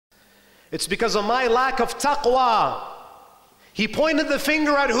It's because of my lack of taqwa. He pointed the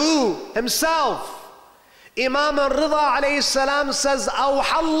finger at who? Himself. Imam al-Ridha alayhi salam says, أَوْحَى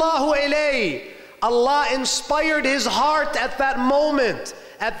اللَّهُ إِلَيْهِ. Allah inspired his heart at that moment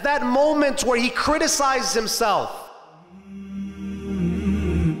where he criticized himself.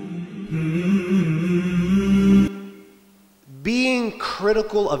 Being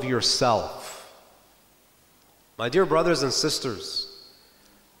critical of yourself. My dear brothers and sisters,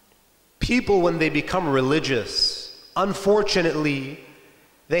 people when they become religious, unfortunately,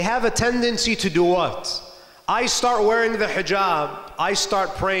 they have a tendency to do what? I start wearing the hijab, I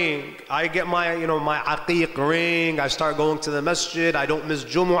start praying, I get my, my aqiq ring, I start going to the masjid, I don't miss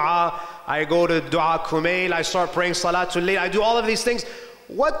Jumu'ah, I go to Dua Kumail, I start praying Salatul Layl, I do all of these things.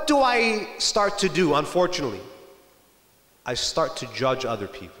 What do I start to do, unfortunately? I start to judge other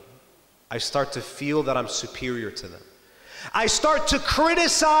people. I start to feel that I'm superior to them. I start to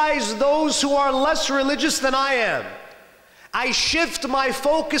criticize those who are less religious than I am. I shift my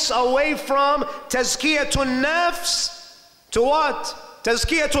focus away from tazkiyatul nafs to what?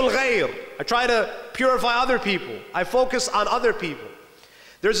 Tazkiyatul ghayr. I try to purify other people. I focus on other people.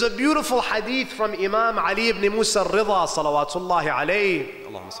 There's a beautiful hadith from Imam Ali ibn Musa al-Ridha salawatullahi alayhi,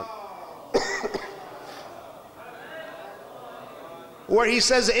 Allahumma salli, where he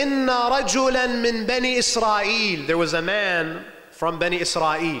says, Inna rajulan min bani Israel. There was a man from Bani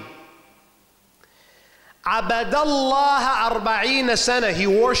Israel. Abadallaha arba'ina sana. He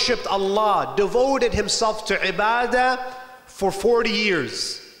worshipped Allah, devoted himself to ibadah for 40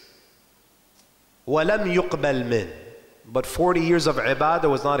 years. Walam yuqbal min. But 40 years of ibadah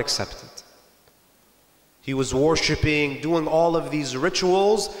was not accepted. He was worshipping, doing all of these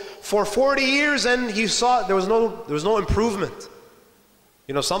rituals for 40 years, and he saw there was no improvement.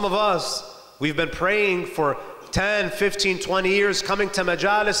 Some of us, we've been praying for 10, 15, 20 years, coming to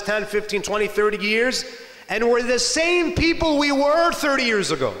majalis 10, 15, 20, 30 years, and we're the same people we were 30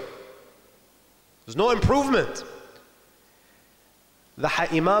 years ago. There's no improvement. The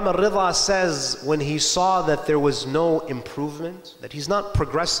Imam al-Ridha says when he saw that there was no improvement, that he's not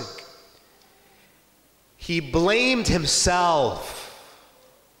progressing, he blamed himself.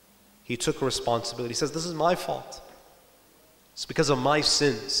 He took responsibility. He says, this is my fault. It's because of my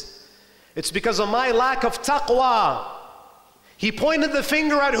sins. It's because of my lack of taqwa. He pointed the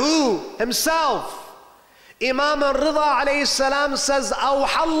finger at who? Himself. Imam al-Ridha alayhi salam says, أَوْحَى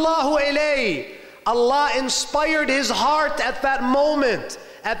اللَّهُ إِلَيْهِ. Allah inspired his heart at that moment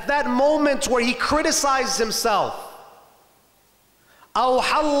where he criticized himself. أَوْحَى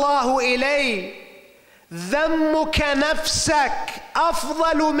اللَّهُ إِلَيْهِ ذَمُّكَ نَفْسَكَ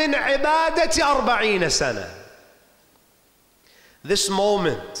أَفْضَلُ مِنْ عِبَادَةِ 40 سَنَةً. This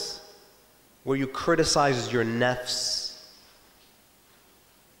moment where you criticized your nafs,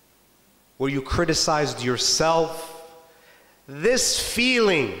 where you criticized yourself, this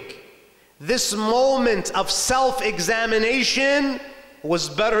feeling, this moment of self-examination was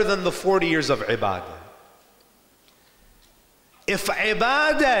better than the 40 years of ibadah. If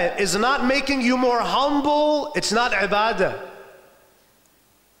ibadah is not making you more humble, it's not ibadah.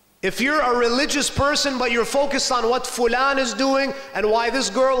 If you're a religious person but you're focused on what fulan is doing and why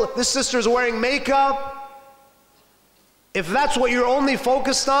this sister is wearing makeup, if that's what you're only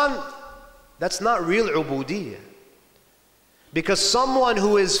focused on, that's not real ubudiyyah. Because someone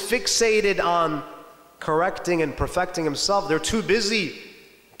who is fixated on correcting and perfecting himself, they're too busy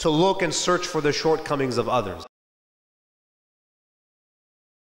to look and search for the shortcomings of others.